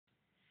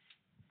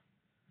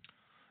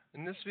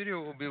In this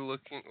video, we'll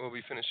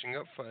be finishing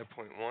up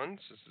 5.1.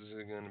 So this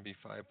is going to be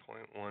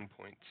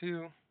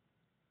 5.1.2,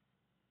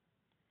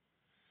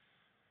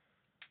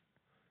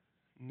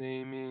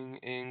 naming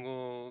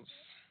angles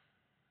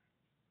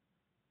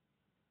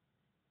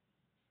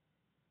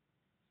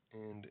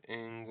and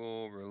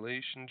angle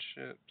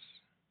relationships.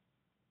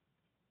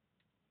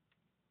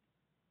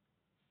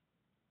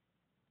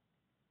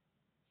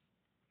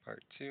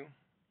 Part 2.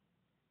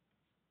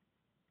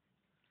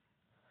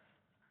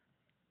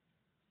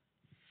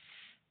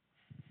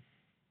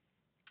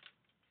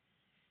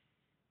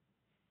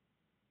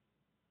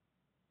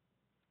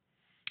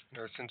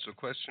 Our essential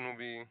question will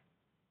be,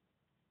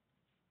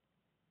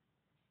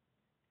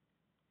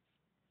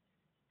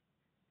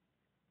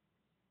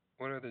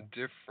 what are the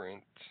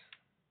different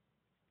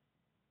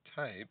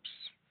types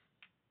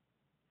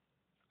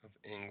of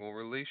angle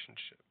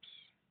relationships?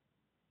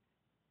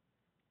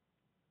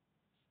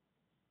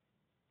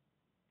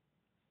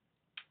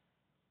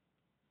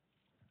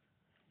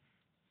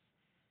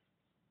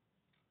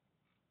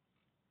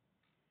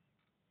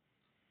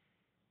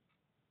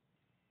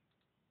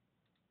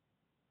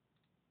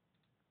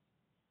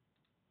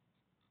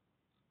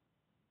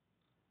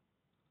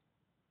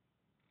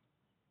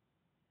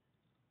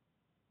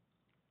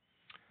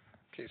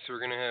 Okay, so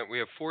we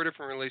have 4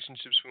 different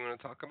relationships we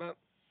want to talk about.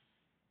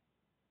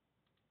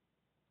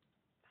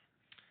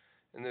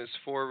 And those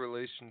 4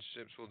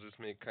 relationships we'll just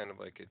make kind of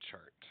like a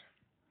chart.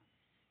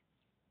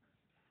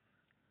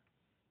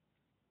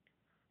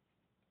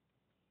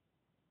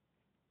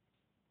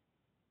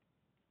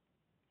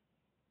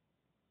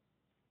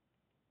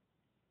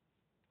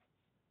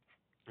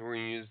 And we're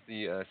going to use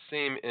the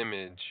same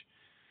image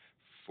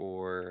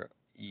for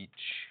each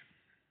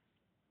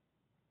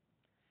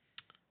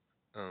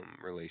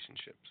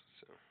relationship.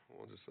 So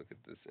we'll just look at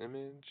this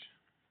image.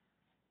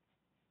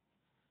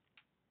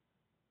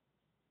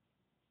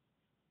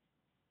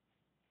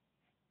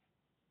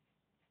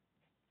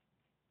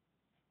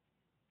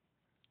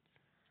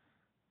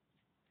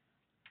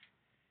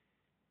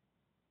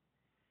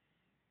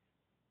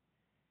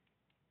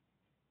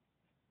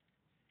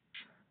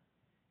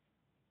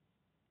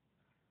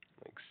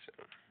 Like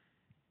so.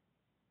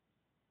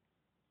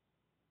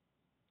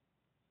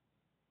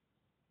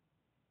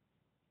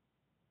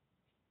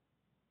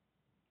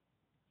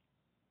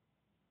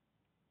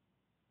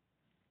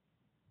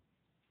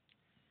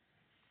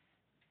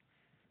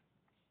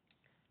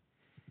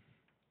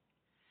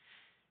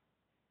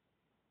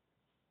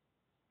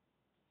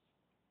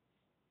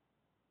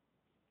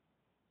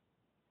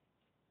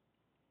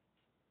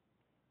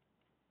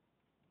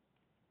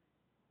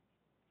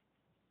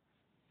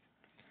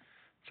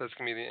 So that's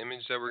going to be the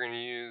image that we're going to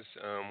use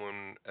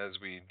as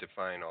we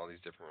define all these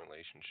different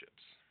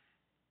relationships.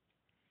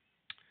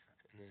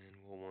 And then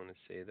we'll want to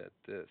say that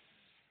this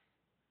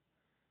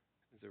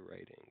is a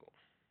right angle.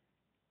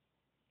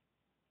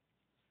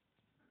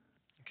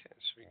 Okay,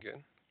 that should be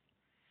good.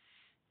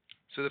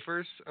 So the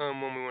first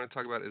one we want to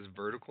talk about is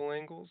vertical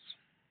angles.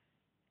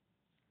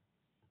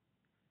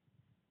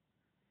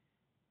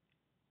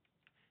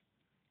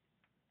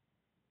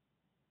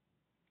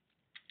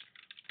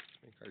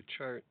 Let's make our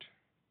chart.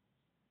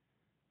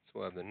 So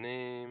we'll have the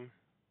name,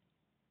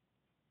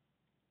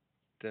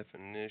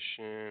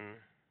 definition,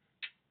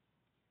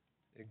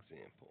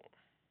 example.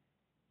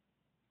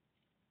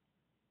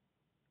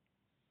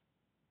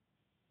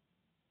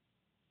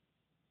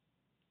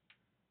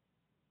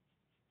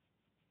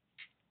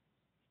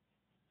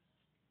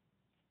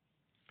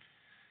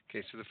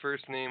 Okay, so the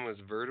first name was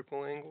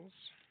vertical angles.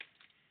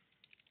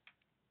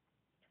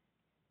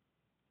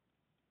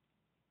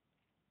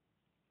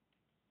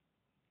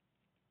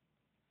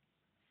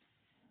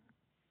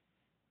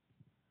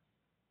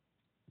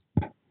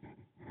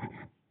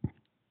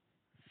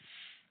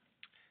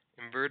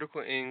 And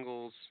vertical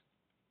angles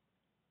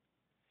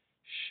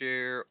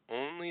share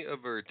only a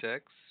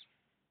vertex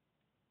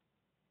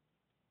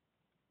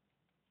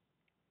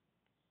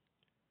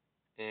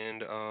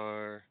and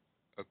are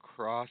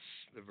across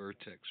the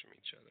vertex from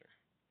each other.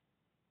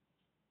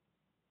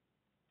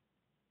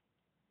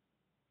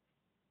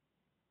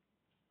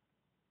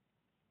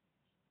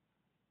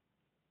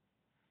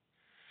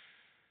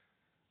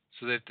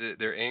 So that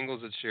they're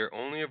angles that share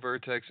only a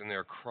vertex and they're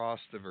across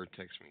the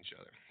vertex from each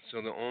other.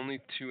 So the only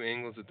 2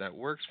 angles that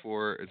works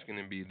for is going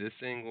to be this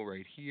angle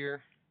right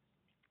here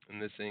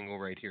and this angle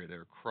right here.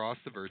 They're across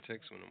the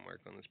vertex. I'm going to mark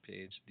on this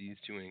page these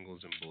 2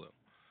 angles in blue.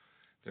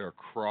 They're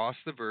across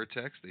the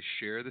vertex. They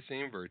share the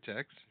same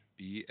vertex,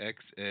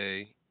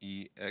 BXA,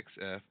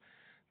 EXF.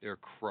 They're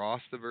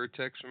across the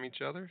vertex from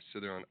each other, so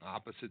they're on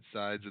opposite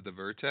sides of the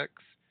vertex,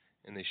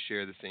 and they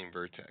share the same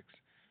vertex.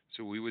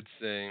 So we would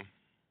say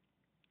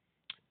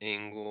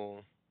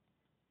angle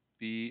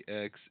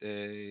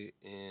BXA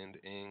and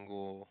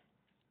angle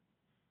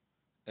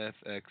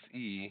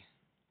FXE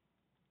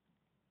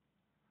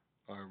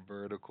are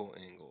vertical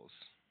angles.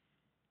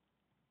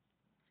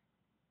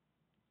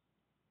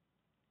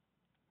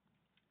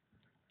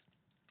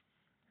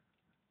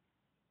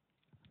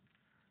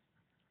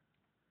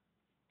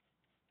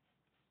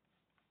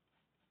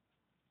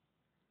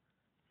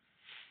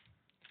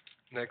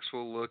 Next,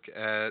 we'll look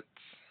at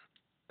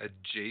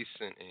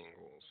adjacent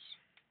angles.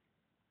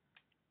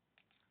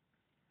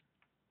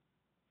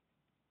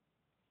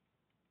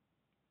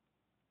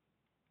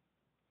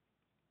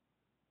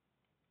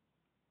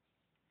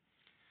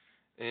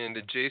 And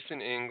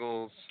adjacent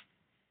angles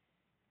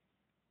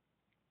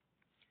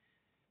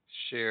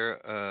share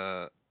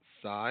a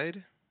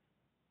side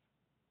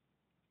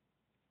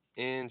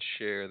and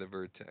share the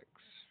vertex.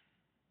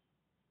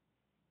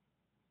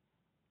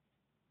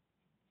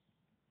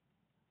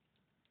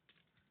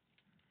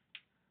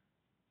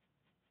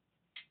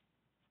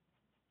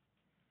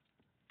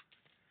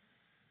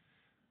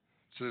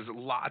 So there's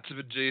lots of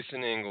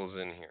adjacent angles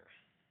in here.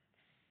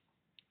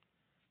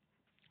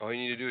 All you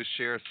need to do is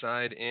share a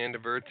side and a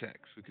vertex.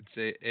 We could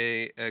say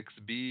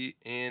AXB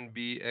and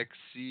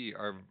BXC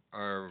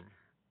are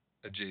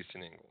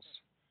adjacent angles.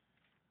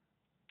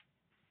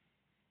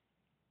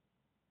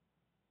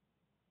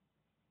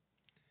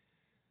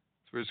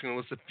 So we're just going to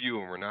list a few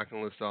of them. We're not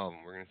going to list all of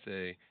them. We're going to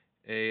say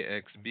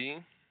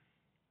AXB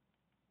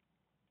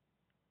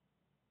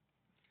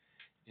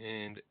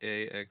and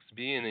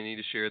AXB, and they need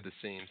to share the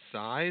same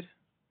side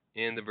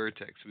and the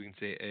vertex. We can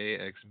say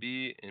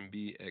AXB and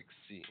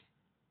BXC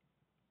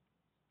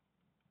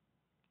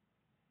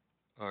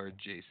are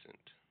adjacent.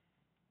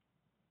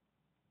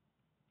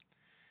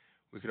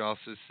 We could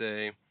also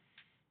say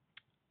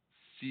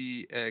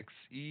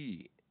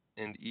CXE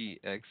and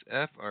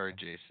EXF are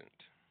adjacent.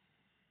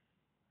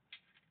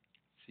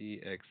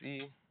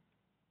 CXE,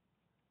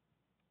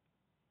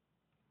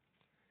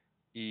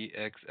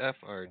 EXF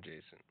are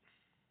adjacent.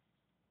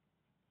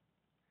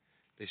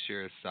 They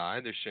share a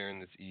side, they're sharing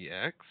this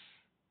EX,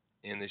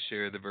 and they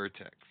share the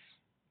vertex.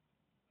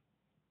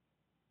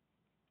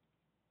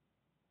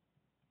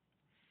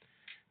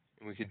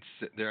 And we could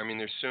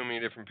there's so many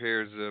different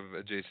pairs of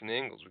adjacent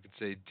angles. We could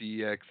say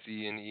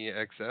DXE and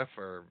EXF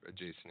are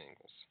adjacent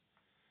angles.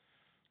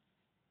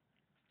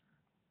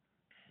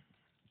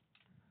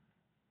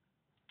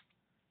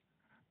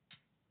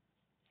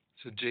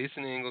 So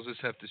adjacent angles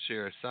just have to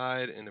share a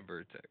side and a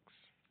vertex.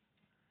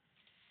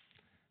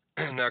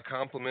 Now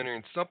complementary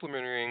and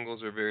supplementary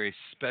angles are very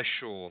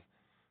special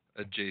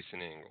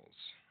adjacent angles.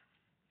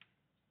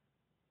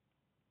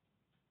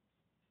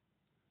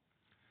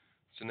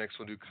 So next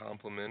we'll do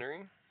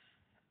complementary.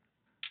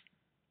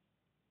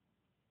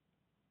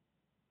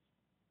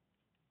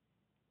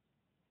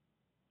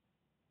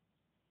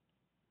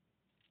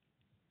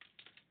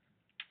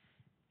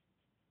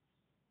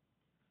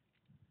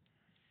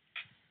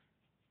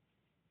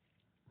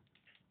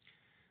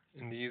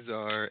 And these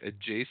are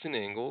adjacent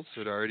angles,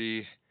 so it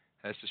already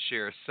has to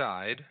share a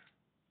side.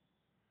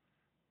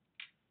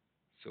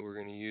 So we're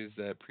going to use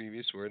that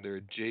previous word. They're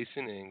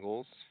adjacent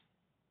angles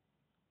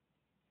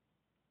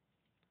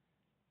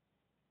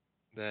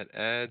that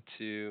add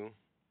to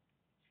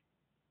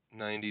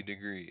 90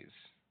 degrees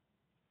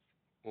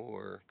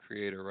or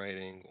create a right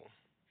angle.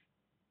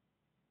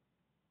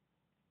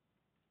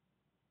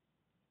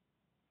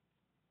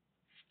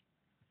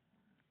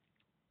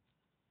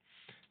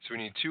 So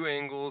we need two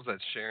angles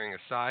that's sharing a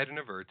side and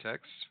a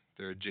vertex.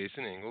 They're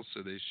adjacent angles,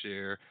 so they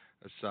share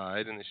a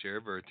side and they share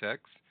a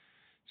vertex.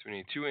 So we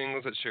need two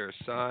angles that share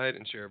a side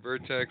and share a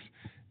vertex,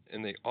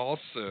 and they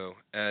also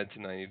add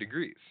to 90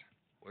 degrees.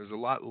 Well, there's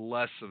a lot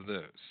less of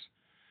those.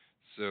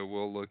 So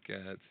we'll look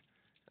at,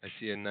 I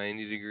see a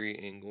 90-degree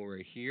angle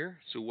right here.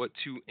 So what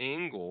two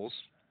angles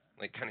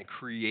kind of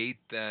create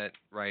that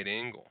right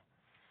angle?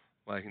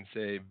 Well, I can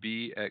say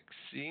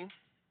BXC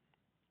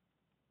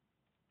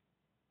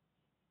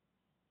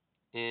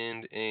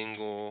and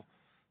angle,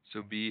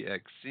 so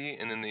BXC,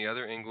 and then the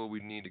other angle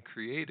we'd need to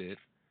create it.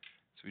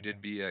 So we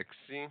did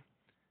BXC,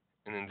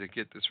 and then to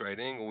get this right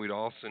angle, we'd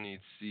also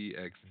need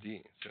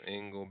CXD. So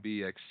angle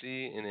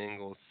BXC and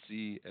angle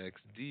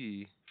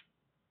CXD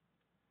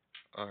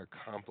are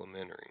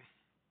complementary.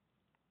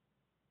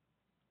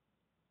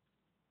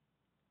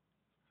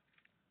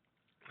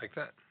 Like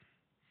that.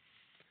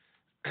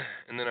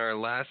 And then our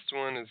last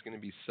one is going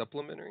to be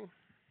supplementary.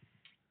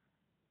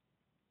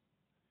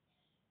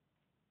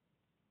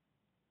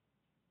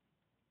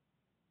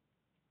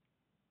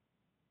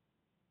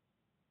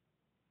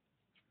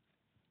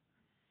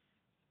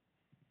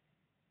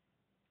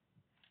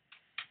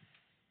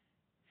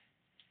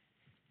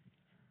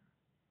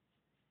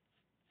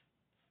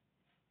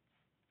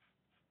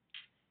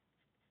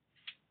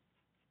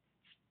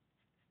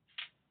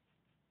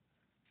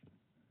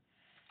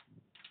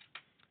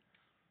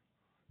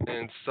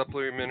 And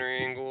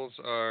supplementary angles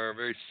are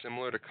very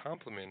similar to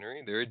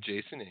complementary. They're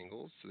adjacent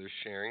angles, so they're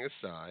sharing a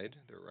side.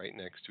 They're right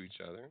next to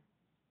each other.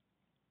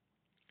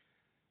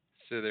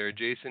 So they're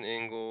adjacent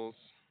angles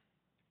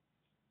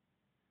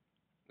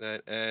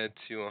that add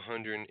to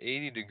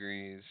 180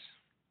 degrees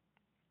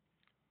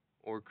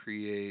or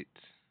create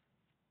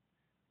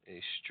a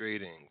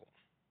straight angle.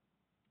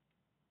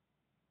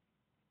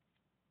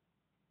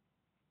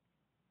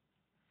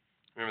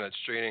 Remember that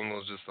straight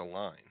angle is just a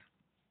line.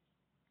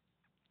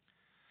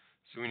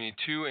 So we need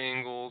two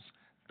angles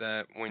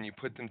that when you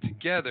put them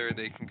together,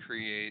 they can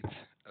create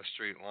a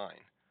straight line.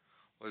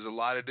 Well, there's a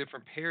lot of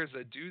different pairs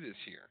that do this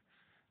here.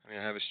 I mean,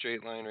 I have a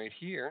straight line right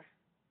here,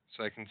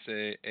 so I can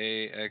say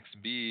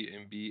AXB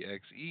and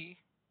BXE.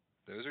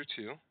 Those are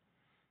two.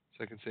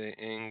 So I can say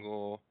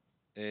angle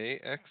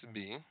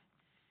AXB.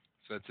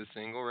 So that's this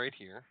angle right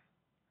here.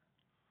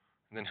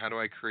 And then how do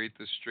I create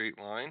this straight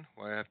line?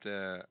 Well, I have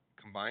to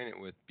combine it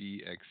with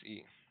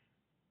BXE.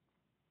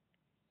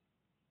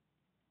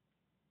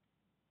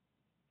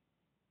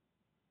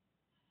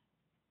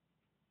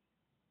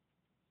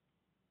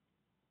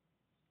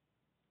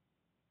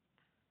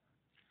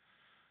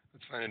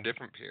 Let's find a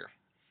different pair.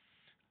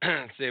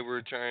 Say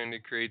we're trying to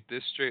create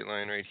this straight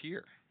line right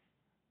here.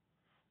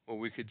 Well,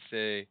 we could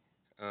say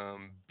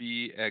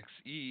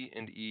BXE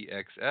and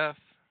EXF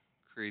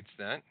creates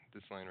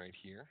this line right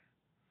here.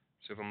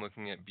 So if I'm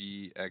looking at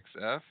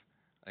BXF,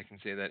 I can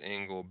say that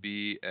angle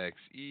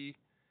BXE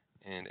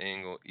and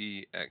angle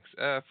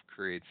EXF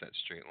creates that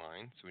straight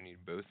line. So we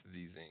need both of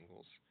these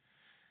angles.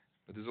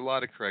 But there's a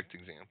lot of correct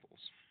examples.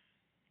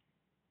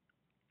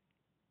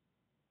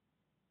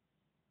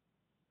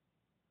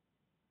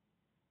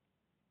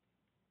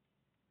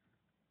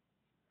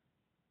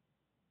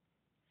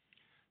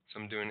 So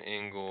I'm doing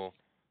angle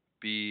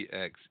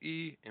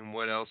BXE, and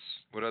what else?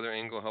 What other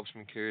angle helps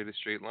me carry the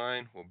straight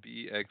line? Well,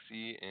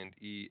 BXE and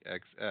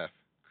EXF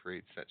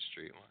creates that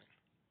straight line.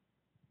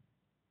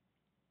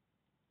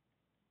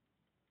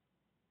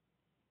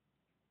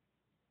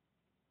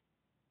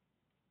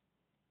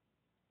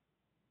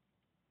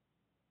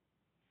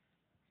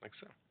 Like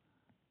so.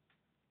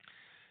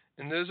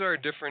 And those are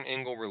different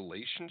angle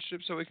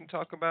relationships that we can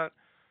talk about.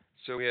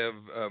 So we have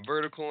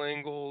vertical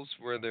angles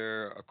where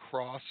they're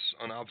across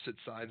on opposite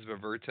sides of a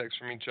vertex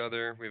from each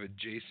other. We have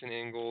adjacent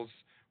angles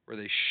where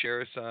they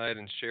share a side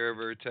and share a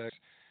vertex.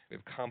 We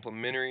have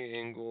complementary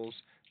angles,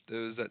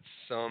 those that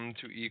sum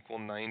to equal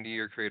 90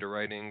 or create a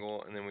right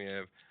angle. And then we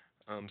have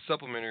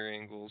supplementary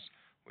angles,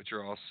 which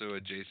are also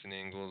adjacent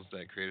angles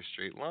that create a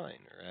straight line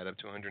or add up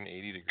to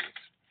 180 degrees.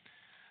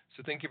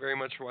 So thank you very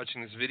much for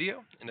watching this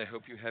video, and I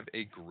hope you have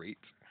a great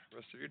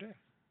rest of your day.